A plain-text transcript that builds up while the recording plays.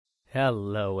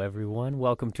Hello, everyone.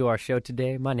 Welcome to our show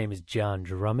today. My name is John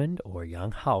Drummond, or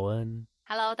Yang Haoen.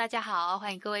 Hello， 大家好，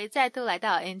欢迎各位再度来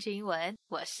到 NG 英文，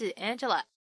我是 Angela。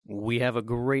 We have a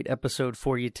great episode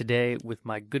for you today with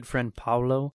my good friend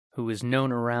Paolo, who is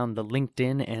known around the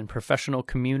LinkedIn and professional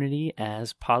community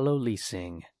as Paolo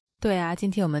Lising. 对啊，今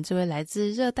天我们这位来自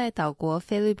热带岛国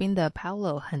菲律宾的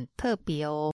Paolo 很特别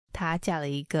哦，他架了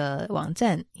一个网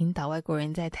站，引导外国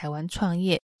人在台湾创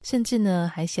业，甚至呢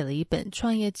还写了一本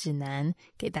创业指南，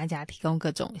给大家提供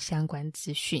各种相关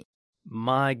资讯。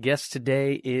My guest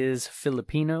today is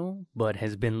Filipino, but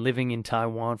has been living in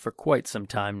Taiwan for quite some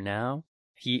time now.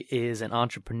 He is an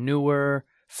entrepreneur,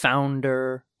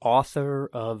 founder, author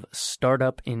of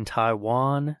Startup in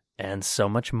Taiwan, and so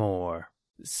much more.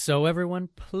 So everyone,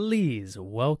 please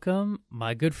welcome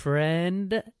my good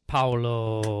friend,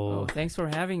 Paolo. Oh, thanks for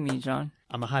having me, John.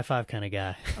 I'm a high five kind of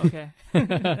guy. Okay,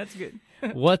 that's good.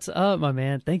 What's up, my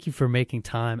man? Thank you for making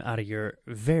time out of your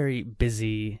very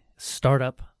busy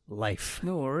startup life.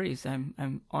 No worries.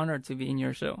 I'm honored to be in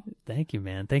your show. Thank you,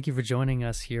 man. Thank you for joining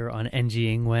us here on NG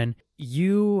Ingwen.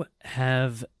 You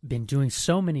have been doing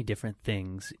so many different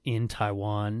things in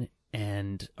Taiwan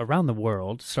and around the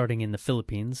world, starting in the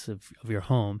Philippines of your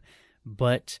home.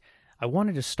 But I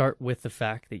wanted to start with the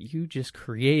fact that you just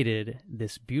created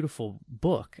this beautiful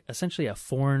book, essentially a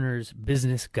foreigner's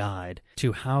business guide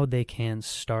to how they can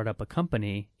start up a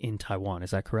company in Taiwan.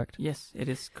 Is that correct? Yes, it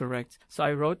is correct. So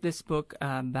I wrote this book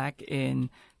back in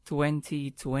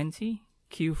 2020,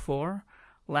 Q4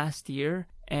 last year.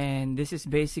 And this is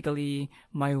basically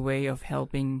my way of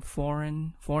helping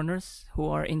foreigners who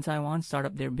are in Taiwan start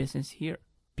up their business here.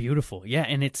 Beautiful. Yeah,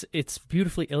 and it's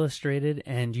beautifully illustrated,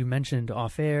 and you mentioned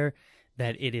off air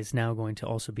that it is now going to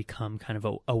also become kind of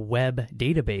a web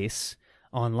database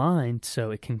online,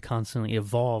 so it can constantly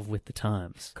evolve with the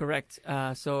times. Correct.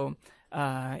 So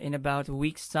in about a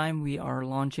week's time, we are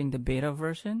launching the beta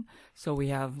version. So we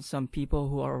have some people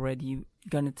who are already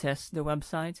going to test the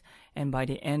website, and by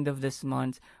the end of this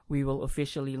month, we will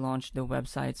officially launch the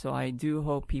website. So I do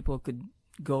hope people could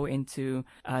go into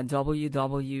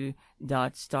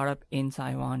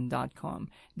www.startupintaiwan.com.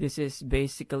 This is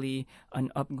basically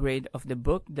an upgrade of the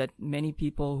book that many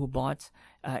people who bought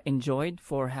enjoyed,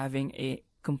 for having a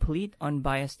complete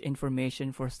unbiased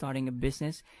information for starting a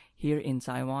business here in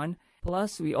Taiwan.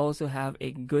 Plus, we also have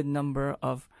a good number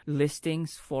of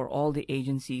listings for all the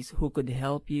agencies who could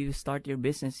help you start your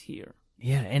business here.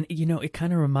 Yeah, and it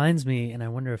kind of reminds me, and I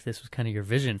wonder if this was kind of your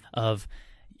vision of,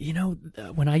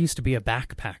 when I used to be a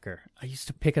backpacker, I used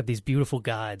to pick up these beautiful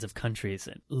guides of countries.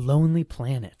 Lonely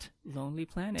Planet. Lonely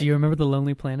Planet. Do you remember the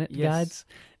Lonely Planet guides?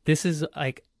 Yes. This is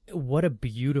like, what a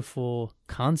beautiful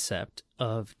concept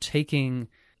of taking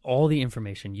all the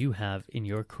information you have in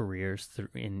your careers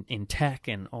in tech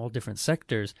and all different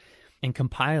sectors and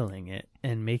compiling it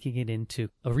and making it into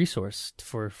a resource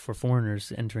for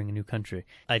foreigners entering a new country.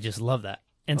 I just love that.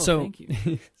 And thank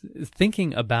you.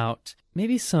 Thinking about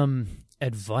maybe some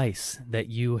advice that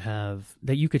you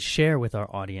could share with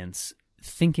our audience,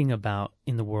 thinking about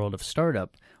in the world of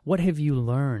startup, what have you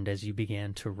learned as you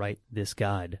began to write this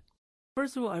guide?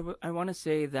 First of all, I want to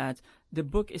say that the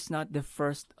book is not the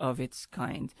first of its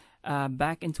kind.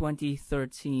 Back in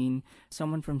 2013,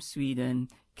 someone from Sweden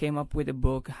came up with a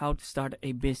book, How to Start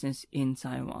a Business in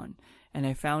Taiwan. And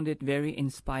I found it very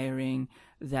inspiring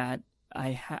that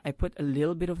I put a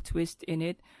little bit of twist in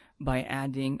it by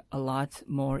adding a lot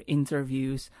more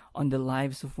interviews on the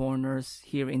lives of foreigners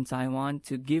here in Taiwan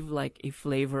to give like a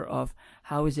flavor of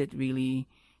how is it really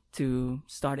to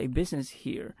start a business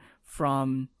here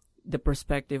from the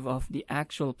perspective of the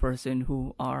actual person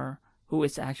who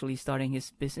is actually starting his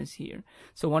business here.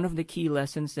 So one of the key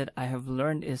lessons that I have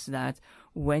learned is that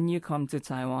when you come to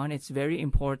Taiwan, it's very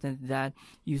important that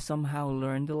you somehow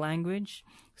learn the language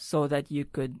so that you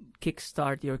could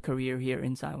kickstart your career here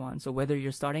in Taiwan. So whether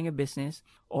you're starting a business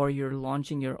or you're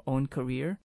launching your own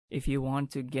career, if you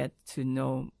want to get to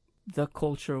know the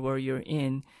culture where you're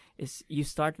in, is you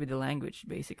start with the language,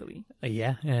 basically.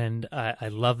 Yeah, and I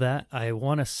love that. I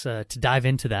want us to dive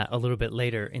into that a little bit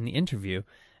later in the interview,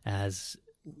 as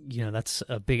that's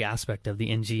a big aspect of the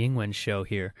NG Ingwen show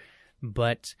here.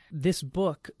 But this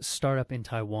book, Startup in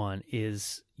Taiwan,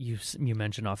 is, you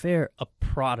mentioned off air, a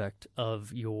product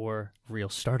of your real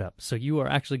startup. So you are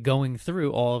actually going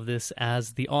through all of this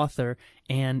as the author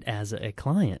and as a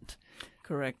client.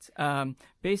 Correct.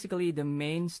 Basically, the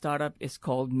main startup is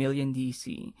called Million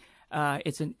DC.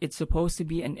 It's supposed to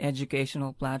be an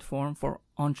educational platform for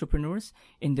entrepreneurs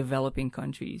in developing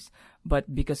countries.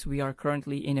 But because we are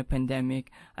currently in a pandemic,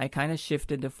 I kind of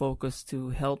shifted the focus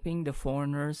to helping the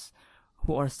foreigners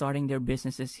who are starting their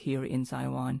businesses here in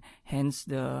Taiwan, hence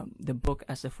the book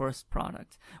as the first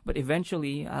product. But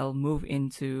eventually, I'll move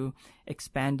into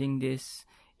expanding this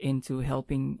into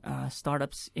helping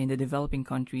startups in the developing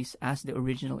countries as the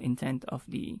original intent of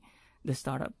the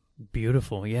startup.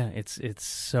 Beautiful. Yeah, it's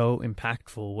so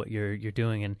impactful what you're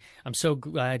doing, and I'm so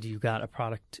glad you got a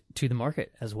product to the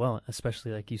market as well,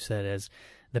 especially like you said, as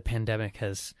the pandemic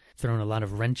has thrown a lot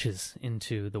of wrenches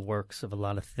into the works of a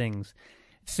lot of things.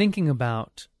 Thinking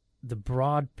about the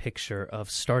broad picture of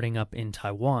starting up in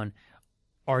Taiwan,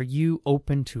 are you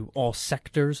open to all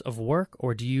sectors of work,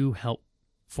 or do you help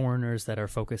foreigners that are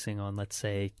focusing on, let's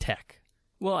say, tech?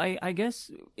 Well, I guess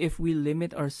if we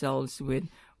limit ourselves with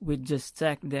just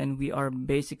tech, then we are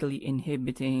basically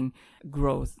inhibiting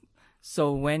growth.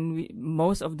 So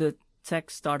most of the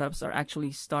tech startups are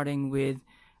actually starting with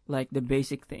like the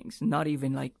basic things, not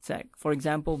even like tech. For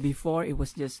example, before it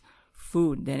was just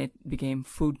food, then it became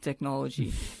food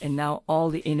technology. And now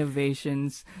all the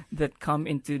innovations that come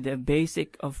into the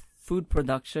basic of food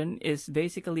production is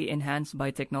basically enhanced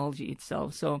by technology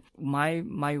itself. So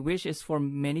my wish is for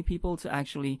many people to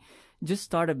actually just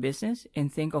start a business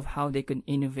and think of how they could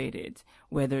innovate it,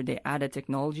 whether they add a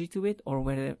technology to it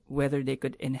or whether they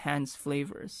could enhance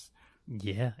flavors.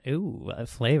 Yeah. Ooh,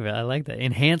 flavor. I like that.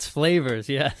 Enhance flavors.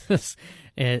 Yes.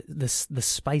 The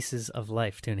spices of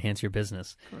life to enhance your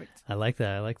business. Correct. I like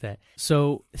that.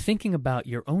 So thinking about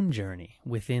your own journey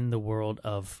within the world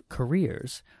of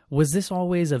careers, was this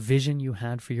always a vision you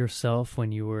had for yourself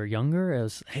when you were younger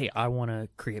as, hey, I want to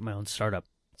create my own startup?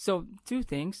 So 2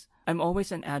 things. I'm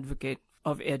always an advocate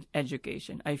of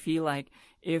education. I feel like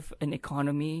if an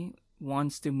economy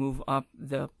wants to move up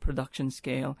the production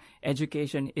scale,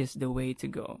 education is the way to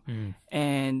go.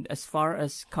 And as far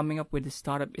as coming up with a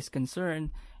startup is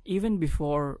concerned, even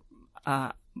before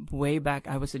way back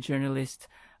I was a journalist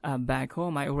back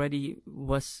home, I already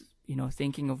was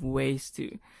thinking of ways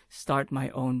to start my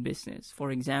own business.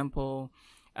 For example,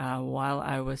 while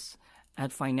I was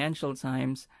at Financial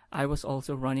Times, I was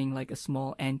also running like a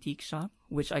small antique shop,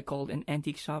 which I called an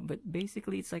antique shop, but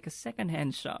basically it's like a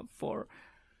secondhand shop for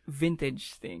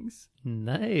vintage things.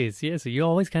 Nice. Yeah, so you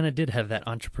always kind of did have that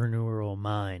entrepreneurial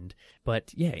mind.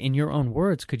 But yeah, in your own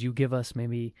words, could you give us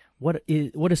maybe what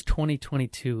does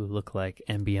 2022 look like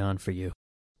and beyond for you?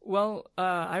 Well,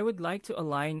 I would like to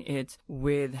align it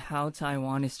with how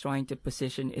Taiwan is trying to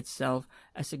position itself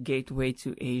as a gateway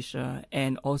to Asia,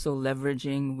 and also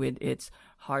leveraging with its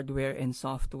hardware and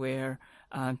software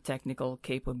technical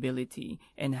capability,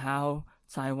 and how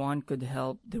Taiwan could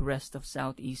help the rest of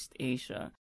Southeast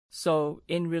Asia. So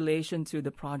in relation to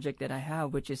the project that I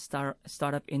have, which is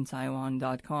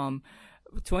startupintaiwan.com,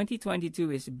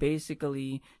 2022 is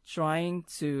basically trying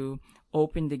to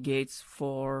open the gates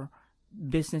for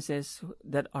businesses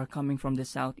that are coming from the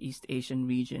Southeast Asian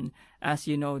region. As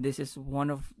you know, this is one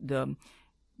of the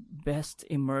best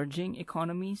emerging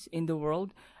economies in the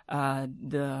world.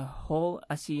 The whole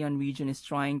ASEAN region is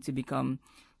trying to become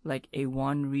like a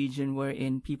one region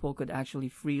wherein people could actually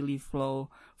freely flow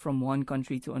from one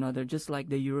country to another, just like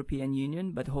the European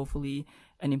Union, but hopefully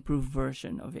an improved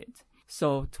version of it.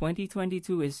 So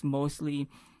 2022 is mostly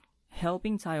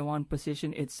helping Taiwan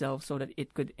position itself so that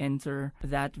it could enter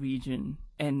that region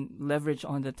and leverage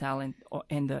on the talent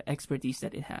and the expertise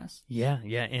that it has. Yeah,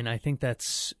 and I think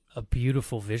that's a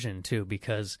beautiful vision too,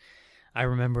 because I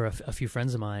remember a few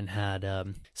friends of mine had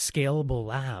Scalable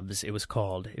Labs, it was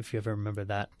called, if you ever remember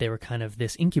that. They were kind of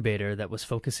this incubator that was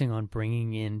focusing on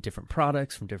bringing in different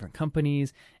products from different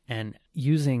companies and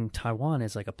using Taiwan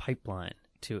as like a pipeline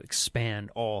to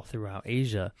expand all throughout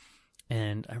Asia.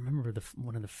 And I remember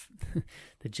one of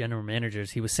the general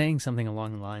managers, he was saying something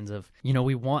along the lines of,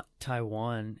 we want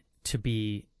Taiwan to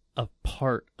be a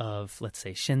part of, let's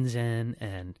say, Shenzhen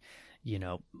and,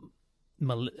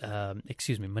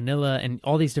 Manila and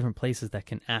all these different places that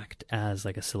can act as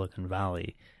like a Silicon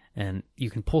Valley. And you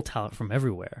can pull talent from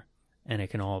everywhere, and it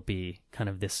can all be kind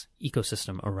of this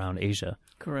ecosystem around Asia.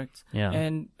 Correct. Yeah.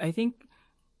 And I think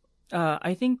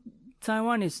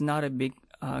Taiwan is not a big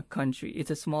country.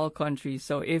 It's a small country.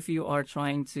 So if you are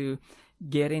trying to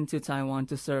get into Taiwan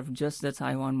to serve just the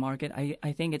Taiwan market,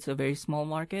 I think it's a very small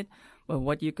market. But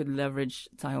what you could leverage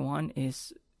Taiwan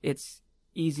is its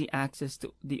easy access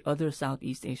to the other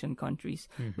Southeast Asian countries.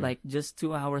 Like just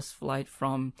 2 hours flight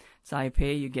from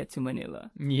Taipei, you get to Manila.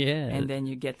 Yeah. And then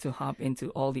you get to hop into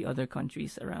all the other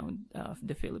countries around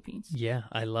the Philippines. Yeah,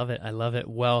 I love it.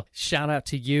 Well, shout out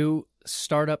to you,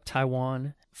 Startup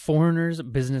Taiwan. Foreigner's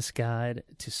Business Guide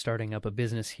to Starting Up a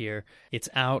Business here. It's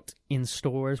out in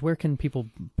stores. Where can people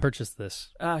purchase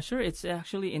this? Sure. It's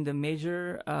actually in the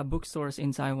major bookstores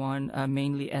in Taiwan,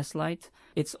 mainly S-Lite.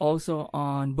 It's also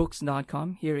on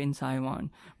books.com here in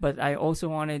Taiwan. But I also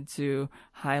wanted to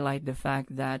highlight the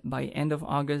fact that by end of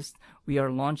August, we are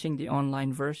launching the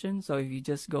online version. So if you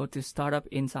just go to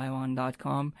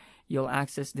startupintaiwan.com, you'll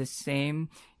access the same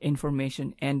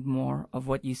information and more of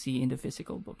what you see in the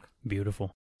physical book.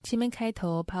 Beautiful. 前面开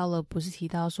头 Paolo 不是提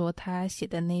到说他写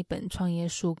的那本创业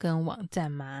书跟网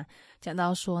站吗？讲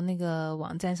到说那个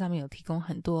网站上面有提供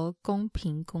很多公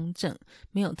平公正，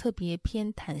没有特别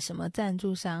偏袒什么赞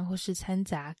助商或是掺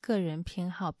杂个人偏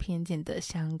好偏见的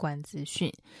相关资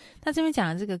讯。那这边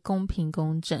讲的这个公平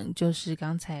公正，就是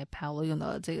刚才 Paolo 用到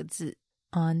的这个字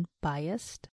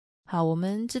unbiased。好，我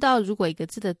们知道如果一个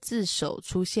字的字首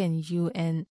出现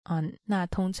un，那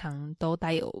通常都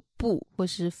带有不或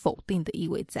是否定的意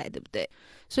味在，对不对？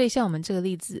所以像我们这个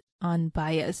例子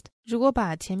unbiased， 如果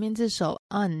把前面字首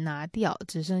un 拿掉，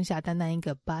只剩下单单一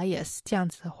个 bias 这样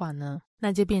子的话呢，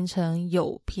那就变成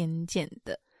有偏见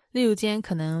的。例如今天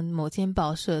可能某间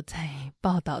报社在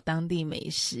报道当地美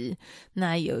食，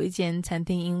那有一间餐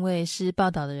厅因为是报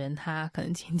道的人他可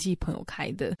能亲戚朋友开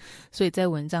的，所以在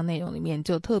文章内容里面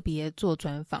就特别做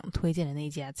专访推荐的那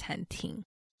家餐厅。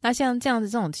那像这样子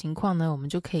这种情况呢，我们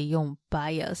就可以用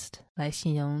biased 来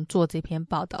形容做这篇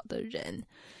报道的人。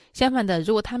相反的，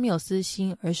如果他没有私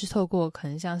心，而是透过可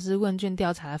能像是问卷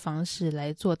调查的方式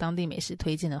来做当地美食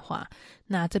推荐的话，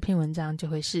那这篇文章就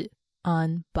会是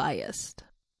unbiased。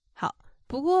好，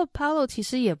不过 Paolo 其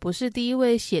实也不是第一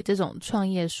位写这种创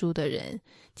业书的人。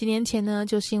几年前呢，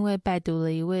就是因为拜读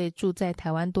了一位住在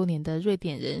台湾多年的瑞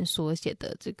典人所写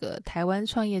的这个台湾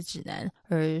创业指南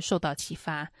而受到启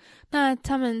发。那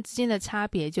他们之间的差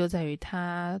别就在于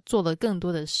他做了更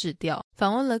多的市调，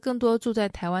访问了更多住在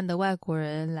台湾的外国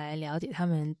人来了解他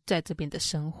们在这边的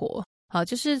生活。好，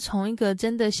就是从一个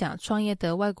真的想创业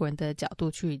的外国人的角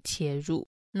度去切入。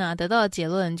那得到的结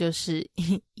论就是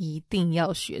一定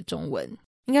要学中文。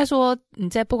应该说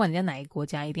不管你在哪一个国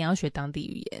家，一定要学当地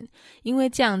语言，因为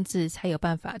这样子才有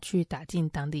办法去打进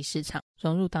当地市场，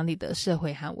融入当地的社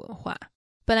会和文化。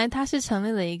本来他是成立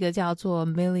了一个叫做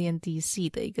Million DC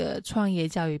的一个创业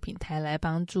教育平台，来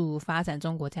帮助发展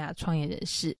中国家的创业人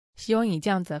士，希望以这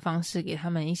样子的方式给他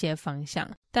们一些方向。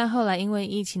但后来因为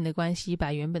疫情的关系，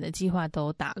把原本的计划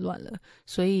都打乱了，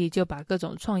所以就把各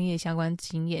种创业相关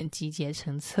经验集结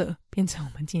成册，变成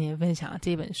我们今天分享的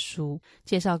这本书，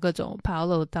介绍各种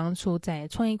Paolo 当初在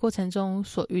创业过程中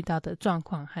所遇到的状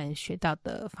况和学到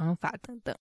的方法等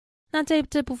等。那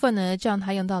这部分呢，就让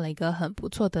他用到了一个很不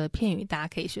错的片语，大家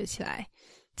可以学起来。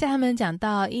在他们讲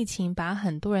到疫情把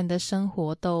很多人的生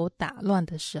活都打乱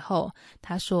的时候，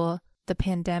他说The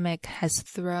pandemic has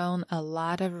thrown a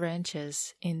lot of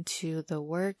wrenches into the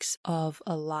works of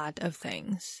a lot of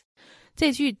things.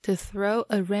 这句 to throw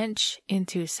a wrench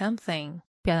into something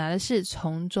表达的是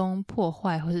从中破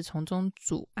坏或是从中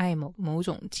阻碍某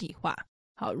种计划。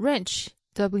好 wrench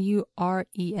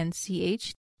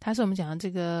W-R-E-N-C-H 它是我们讲的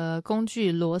这个工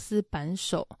具螺丝扳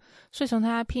手，所以从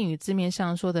它片语字面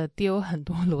上说的丢很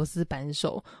多螺丝扳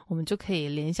手，我们就可以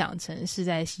联想成是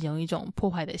在形容一种破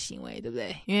坏的行为，对不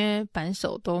对？因为扳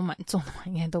手都蛮重的嘛，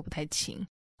应该都不太轻。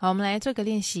好，我们来做个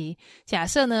练习。假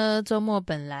设呢，周末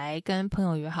本来跟朋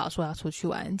友约好说要出去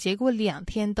玩，结果2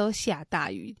天都下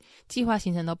大雨，计划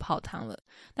行程都泡汤了。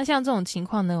那像这种情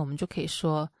况呢，我们就可以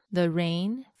说 The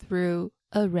rain threw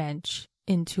a wrench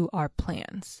into our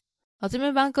plans。好，这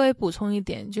边帮各位补充一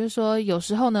点，就是说有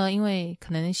时候呢，因为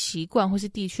可能习惯或是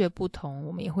地区不同，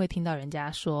我们也会听到人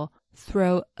家说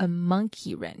throw a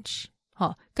monkey wrench。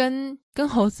好，跟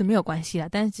猴子没有关系啦，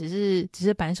但是只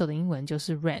是扳手的英文就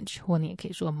是 wrench， 或你也可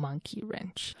以说 monkey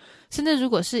wrench。甚至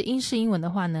如果是英式英文的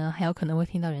话呢，还有可能会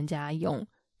听到人家用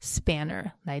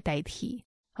spanner 来代替。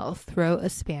好 throw a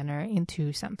spanner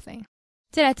into something。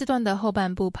再来这段的后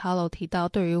半部 Paolo 提到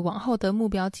对于往后的目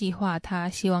标计划，他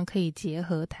希望可以结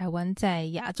合台湾在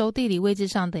亚洲地理位置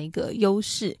上的一个优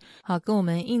势，好，跟我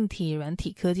们硬体软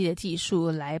体科技的技术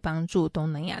来帮助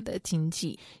东南亚的经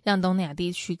济，让东南亚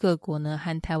地区各国呢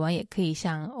和台湾也可以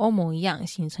像欧盟一样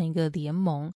形成一个联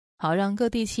盟，好，让各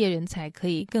地企业人才可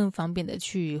以更方便的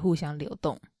去互相流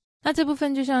动。那这部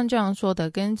分就像这样说的，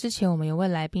跟之前我们有位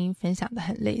来宾分享的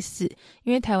很类似，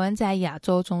因为台湾在亚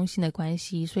洲中心的关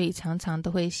系，所以常常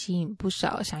都会吸引不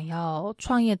少想要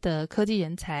创业的科技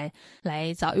人才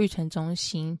来找育成中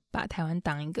心，把台湾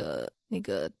当一个那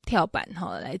个跳板，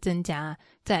来增加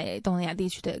在东南亚地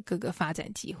区的各个发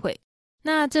展机会。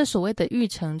那这所谓的育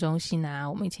成中心啊，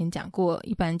我们以前讲过，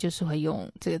一般就是会用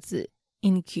这个字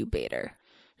incubator。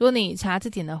如果你查字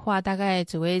典的话，大概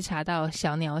只会查到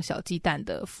小鸟小鸡蛋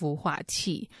的孵化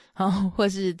器，或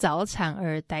是早产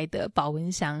儿呆的保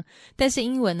温箱。但是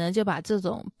英文呢，就把这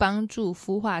种帮助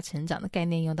孵化成长的概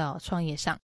念用到创业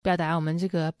上，表达我们这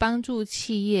个帮助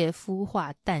企业孵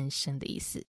化诞生的意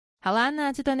思。好啦，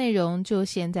那这段内容就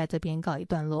先在这边告一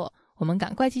段落，我们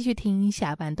赶快继续听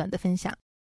下半段的分享。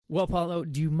Well, Paulo,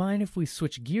 do you mind if we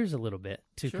switch gears a little bit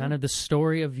to Sure. kind of the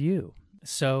story of you?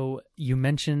 So you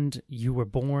mentioned you were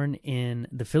born in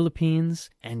the Philippines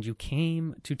and you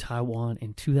came to Taiwan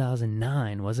in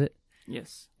 2009, was it?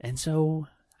 Yes. And so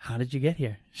how did you get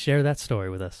here? Share that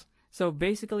story with us. So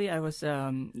basically, I was,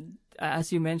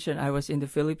 as you mentioned, I was in the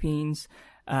Philippines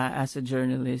as a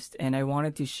journalist, and I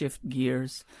wanted to shift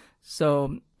gears.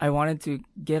 So I wanted to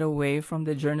get away from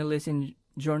the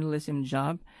journalism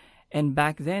job. And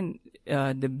back then,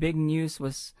 the big news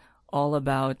was all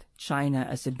about China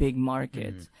as a big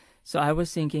market. So I was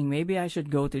thinking maybe I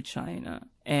should go to China.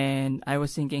 And I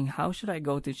was thinking, how should I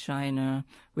go to China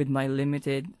with my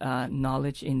limited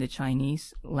knowledge in the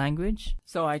Chinese language?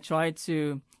 So I tried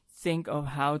to think of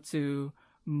how to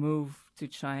move to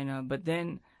China. But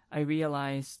then I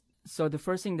realized, so the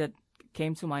first thing that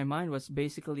came to my mind was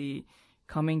basically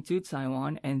coming to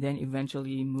Taiwan and then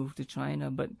eventually move to China.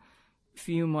 But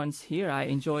few months here, I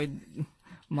enjoyed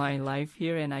my life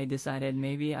here, and I decided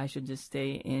maybe I should just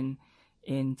stay in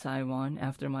Taiwan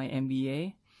after my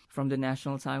MBA from the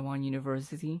National Taiwan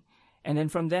University. And then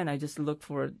from then, I just looked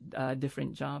for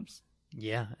different jobs.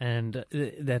 Yeah, and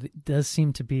that does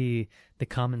seem to be the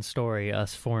common story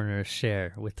us foreigners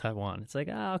share with Taiwan. It's like,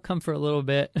 I'll come for a little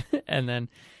bit, and then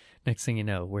next thing you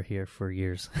know, we're here for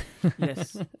years.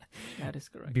 Yes, that is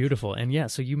correct. Beautiful. And yeah,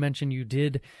 so you mentioned you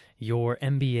did your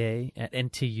MBA at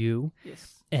NTU.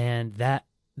 Yes. And that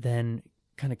then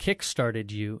kind of kick-started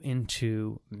you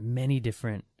into many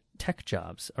different tech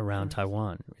jobs around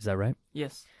Taiwan. Is that right?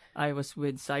 Yes. I was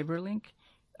with Cyberlink,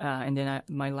 and then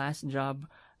my last job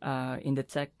in the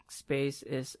tech space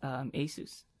is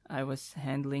Asus. I was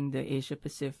handling the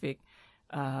Asia-Pacific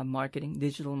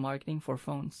digital marketing for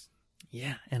phones.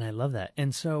 Yeah, and I love that.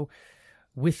 And so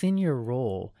within your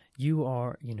role, you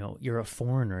are, you're a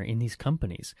foreigner in these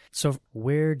companies. So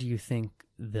where do you think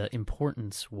the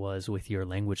importance was with your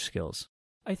language skills?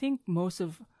 I think most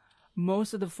of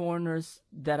the foreigners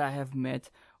that I have met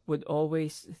would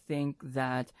always think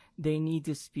that they need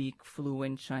to speak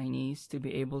fluent Chinese to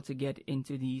be able to get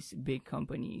into these big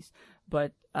companies.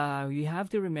 But you have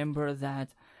to remember that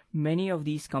many of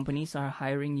these companies are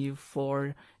hiring you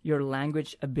for your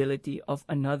language ability of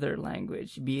another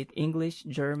language, be it English,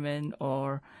 German,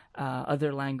 or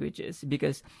other languages,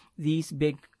 because these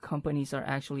big companies are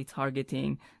actually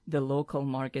targeting the local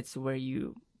markets where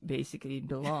you basically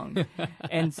belong.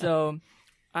 And so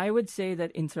I would say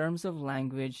that in terms of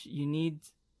language, you need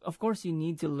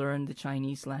to learn the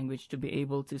Chinese language to be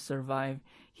able to survive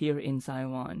here in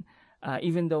Taiwan.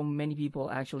 Even though many people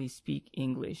actually speak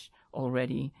English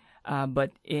already.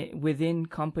 But within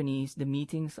companies, the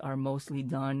meetings are mostly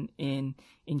done in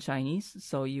Chinese.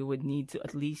 So you would need to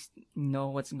at least know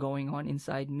what's going on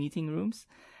inside meeting rooms.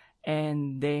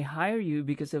 And they hire you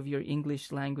because of your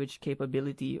English language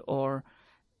capability or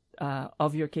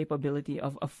of your capability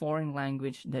of a foreign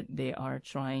language that they are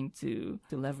trying to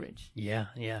leverage. Yeah.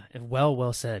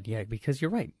 Well said. Yeah, because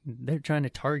you're right. They're trying to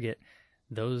target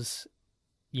those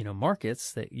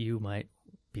markets that you might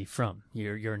be from,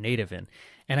 you're native in.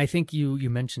 And I think you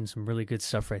mentioned some really good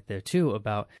stuff right there too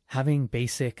about having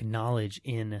basic knowledge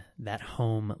in that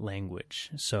home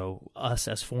language. So us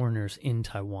as foreigners in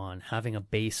Taiwan, having a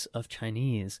base of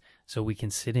Chinese so we can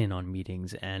sit in on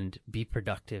meetings and be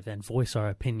productive and voice our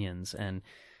opinions and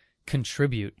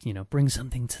contribute, bring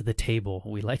something to the table,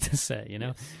 we like to say,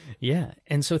 Yes. Yeah.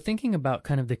 And so thinking about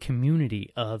kind of the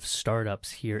community of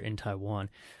startups here in Taiwan,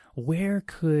 where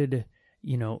could,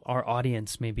 our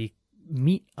audience maybe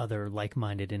meet other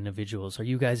like-minded individuals? Are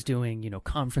you guys doing,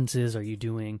 conferences? Are you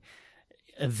doing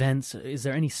events? Is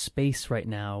there any space right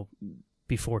now,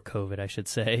 before COVID, I should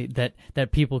say,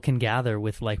 that people can gather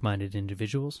with like-minded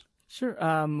individuals? Sure.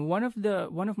 One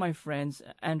of my friends,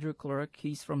 Andrew Clark,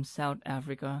 he's from South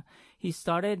Africa. He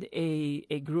started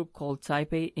a group called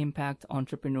Taipei Impact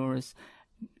Entrepreneurs.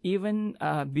 Even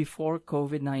before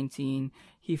COVID-19,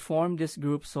 he formed this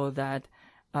group so that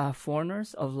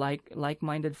foreigners of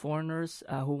like-minded foreigners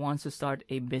who wants to start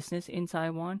a business in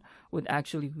Taiwan would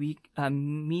actually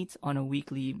meet on a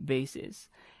weekly basis.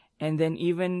 And then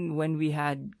even when we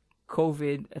had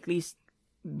COVID, at least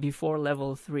before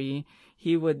level 3,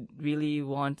 he would really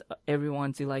want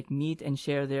everyone to meet and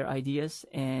share their ideas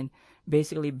and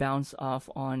basically bounce off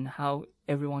on how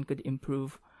everyone could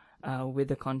improve with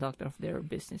the conduct of their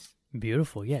business.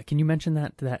 Beautiful. Yeah. Can you mention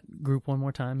that group one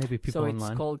more time? Maybe people so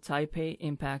online. It's called Taipei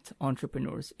Impact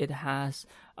Entrepreneurs. It has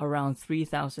around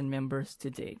 3,000 members to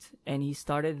date. And he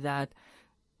started that,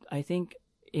 I think,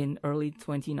 in early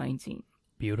 2019.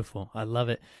 Beautiful. I love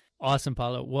it. Awesome,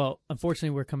 Paolo. Well,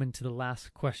 unfortunately, we're coming to the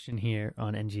last question here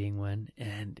on NG Ingwen,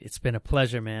 and it's been a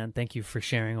pleasure, man. Thank you for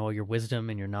sharing all your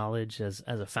wisdom and your knowledge as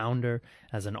a founder,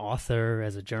 as an author,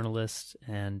 as a journalist,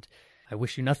 and I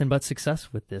wish you nothing but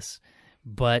success with this.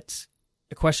 But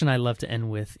a question I love to end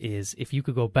with is, if you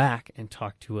could go back and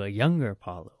talk to a younger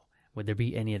Paolo, would there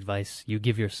be any advice you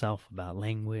give yourself about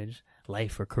language,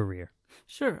 life, or career?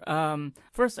 Sure.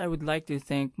 First, I would like to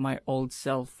thank my old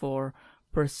self for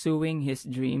pursuing his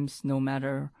dreams no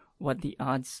matter what the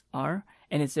odds are.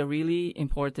 And it's a really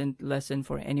important lesson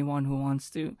for anyone who wants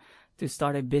to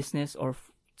start a business or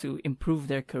to improve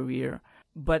their career.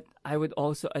 But I would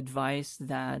also advise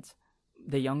that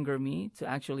the younger me to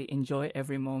actually enjoy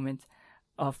every moment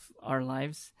of our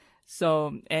lives.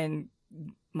 So, and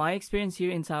my experience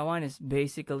here in Taiwan is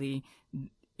basically,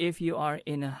 if you are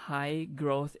in a high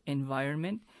growth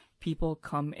environment, people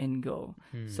come and go.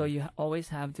 So you always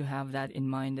have to have that in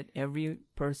mind, that every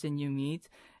person you meet,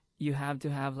 you have to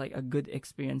have like a good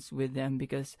experience with them,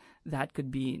 because that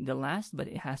could be the last, but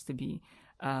it has to be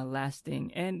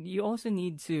lasting. And you also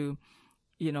need to,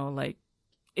 like,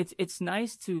 it's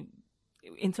nice to,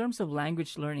 in terms of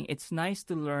language learning, it's nice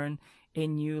to learn a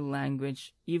new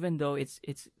language, even though it's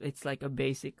like a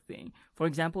basic thing. For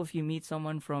example, if you meet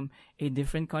someone from a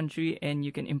different country and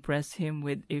you can impress him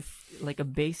with like a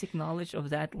basic knowledge of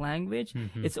that language,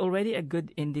 it's already a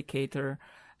good indicator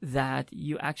that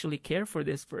you actually care for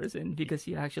this person, because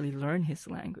you actually learn his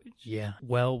language. Yeah,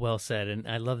 well said. And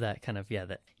I love that kind of,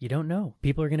 that you don't know.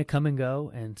 People are going to come and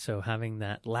go. And so having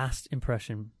that last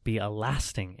impression be a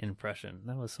lasting impression.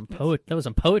 That was some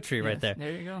poetry right there.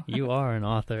 There you go. You are an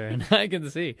author, and I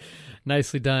can see.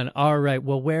 Nicely done. All right.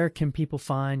 Well, where can people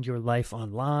find your life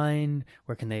online?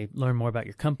 Where can they learn more about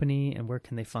your company? And where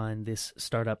can they find this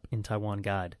Startup in Taiwan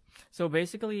guide? So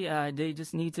basically, they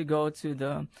just need to go to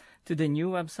the new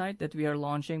website that we are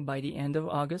launching by the end of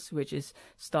August, which is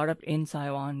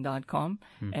startupintaiwan.com,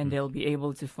 and they'll be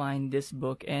able to find this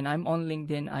book. And I'm on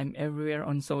LinkedIn. I'm everywhere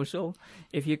on social.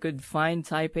 If you could find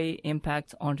Taipei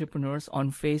Impact Entrepreneurs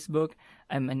on Facebook,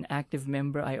 I'm an active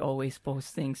member. I always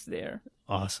post things there.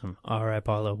 Awesome. All right,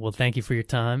 Paolo. Well, thank you for your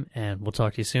time, and we'll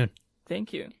talk to you soon.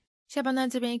 Thank you. 下半段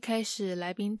这边一开始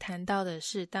来宾谈到的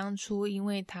是当初因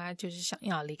为他就是想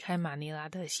要离开马尼拉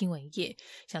的新闻业，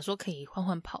想说可以换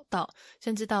换跑道，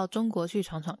甚至到中国去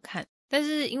闯闯看，但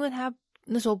是因为他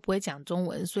那时候不会讲中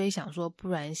文，所以想说不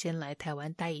然先来台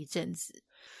湾待一阵子。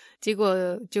结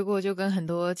果就跟很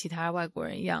多其他外国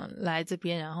人一样，来这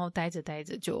边然后待着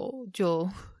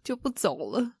就不走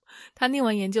了。他念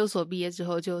完研究所毕业之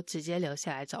后就直接留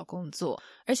下来找工作，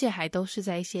而且还都是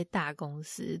在一些大公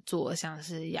司做像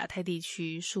是亚太地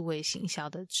区数位行销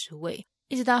的职位，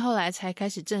一直到后来才开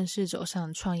始正式走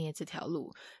上创业这条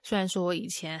路。虽然说我以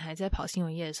前还在跑新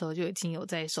闻业的时候就已经有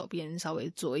在手边稍微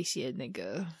做一些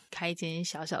开一间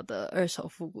小小的二手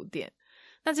复古店。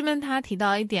那这边他提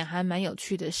到一点还蛮有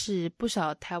趣的是，不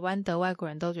少台湾的外国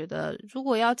人都觉得如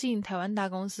果要进台湾大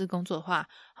公司工作的话，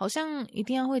好像一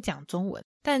定要会讲中文，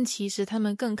但其实他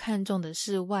们更看重的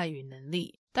是外语能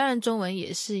力。当然中文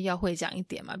也是要会讲一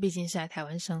点嘛，毕竟是在台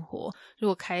湾生活，如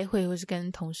果开会或是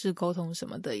跟同事沟通什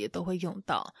么的也都会用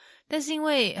到。但是因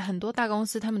为很多大公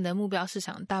司他们的目标市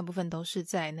场大部分都是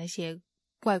在那些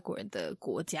外国人的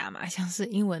国家嘛，像是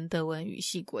英文德文语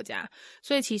系国家，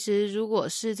所以其实如果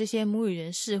是这些母语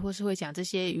人士或是会讲这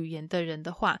些语言的人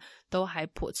的话，都还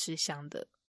颇吃香的。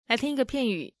来听一个片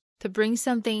语 to bring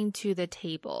something to the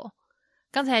table。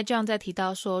 刚才John在提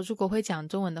到说，如果会讲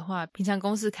中文的话，平常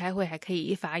公司开会还可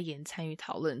以发言参与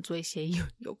讨论，做一些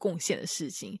有贡献的事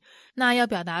情。那要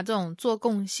表达这种做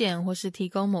贡献或是提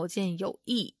供某件有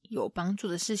益有帮助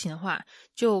的事情的话，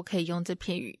就可以用这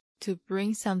片语To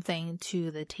bring something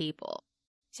to the table。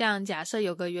 像假设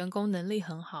有个员工能力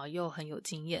很好又很有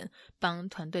经验，帮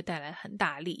团队带来很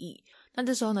大利益，那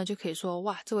这时候呢就可以说，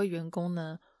哇，这位员工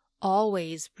呢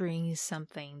always brings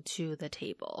something to the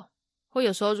table。 或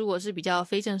有时候如果是比较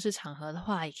非正式场合的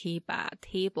话，也可以把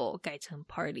table 改成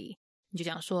party， 你就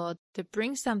讲说 to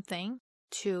bring something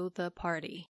to the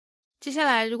party。接下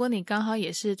来如果你刚好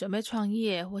也是准备创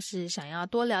业，或是想要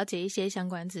多了解一些相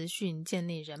关资讯，建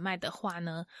立人脉的话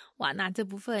呢，哇，那这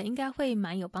部分应该会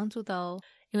蛮有帮助的哦。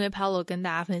因为 Paolo 跟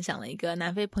大家分享了一个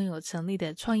南非朋友成立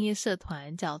的创业社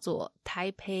团，叫做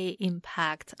Taipei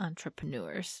Impact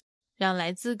Entrepreneurs。让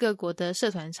来自各国的社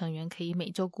团成员可以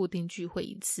每周固定聚会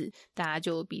一次，大家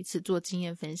就彼此做经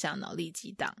验分享，脑力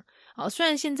激荡。好，虽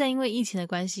然现在因为疫情的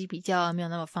关系比较没有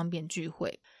那么方便聚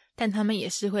会，但他们也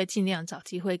是会尽量找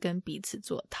机会跟彼此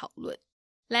做讨论。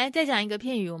来，再讲一个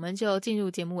片语，我们就进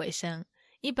入节目尾声。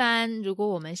一般如果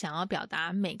我们想要表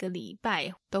达每个礼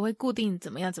拜都会固定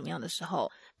怎么样怎么样的时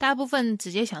候，大部分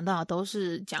直接想到的都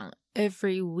是讲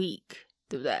every week，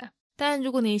 对不对？但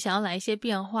如果你想要来一些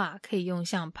变化，可以用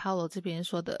像 Paolo 这边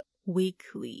说的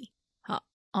weekly。 好，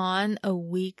 on a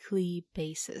weekly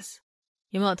basis，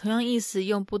 有没有同样意思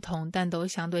用不同但都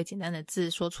相对简单的字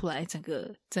说出来，整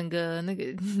个那个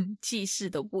气势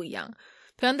都不一样。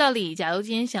同样道理，假如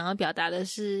今天想要表达的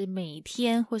是每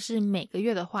天或是每个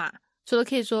月的话，除了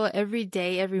可以说 every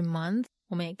day every month，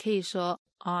 我们也可以说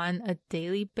on a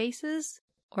daily basis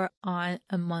or on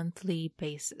a monthly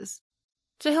basis。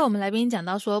 最后我们来宾讲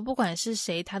到说，不管是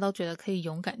谁他都觉得可以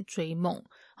勇敢追梦。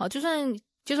好，就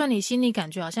算你心里感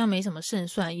觉好像没什么胜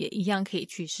算，也一样可以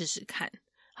去试试看。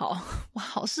好，哇，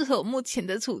好适合我目前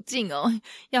的处境哦，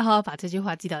要好好把这句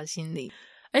话记到心里。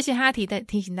而且他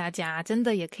提醒大家，真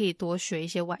的也可以多学一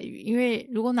些外语，因为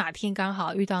如果哪天刚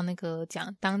好遇到那个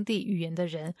讲当地语言的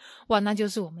人，哇，那就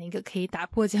是我们一个可以打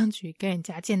破僵局跟人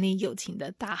家建立友情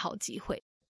的大好机会。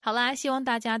好啦，希望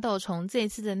大家都有从这一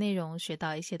次的内容学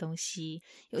到一些东西。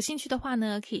有兴趣的话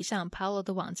呢，可以上 Paolo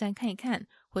的网站看一看，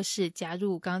或是加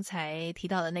入刚才提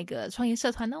到的那个创业社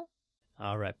团哦。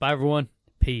 All right, bye everyone.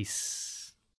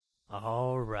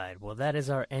 Peace.All right, well, that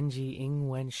is our NG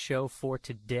Ingwen show for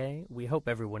today. We hope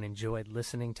everyone enjoyed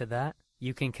listening to that.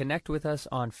 You can connect with us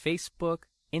on Facebook,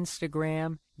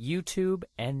 Instagram, YouTube,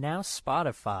 and now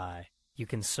Spotify. You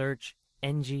can search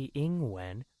NG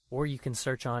Ingwen, or you can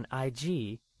search on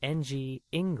IG, NG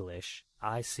English,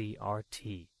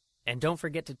 ICRT. And don't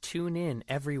forget to tune in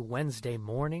every Wednesday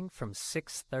morning from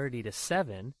 6:30 to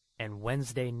 7, and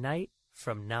Wednesday night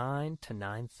from 9 to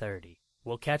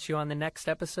 9:30.We'll catch you on the next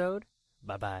episode.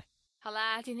 Bye-bye. 好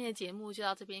啦，今天的节目就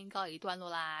到这边告一段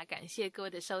落啦，感谢各位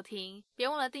的收听，别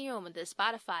忘了订阅我们的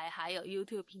Spotify 还有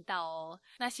YouTube 频道哦。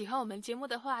那喜欢我们节目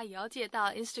的话，也要记得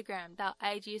到 Instagram 到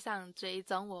IG 上追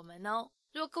踪我们哦。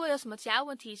如果各位有什么其他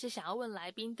问题是想要问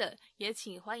来宾的，也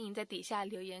请欢迎在底下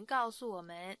留言告诉我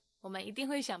们，我们一定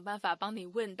会想办法帮你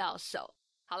问到手。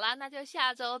好啦，那就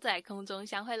下周在空中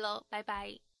相会咯，拜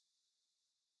拜。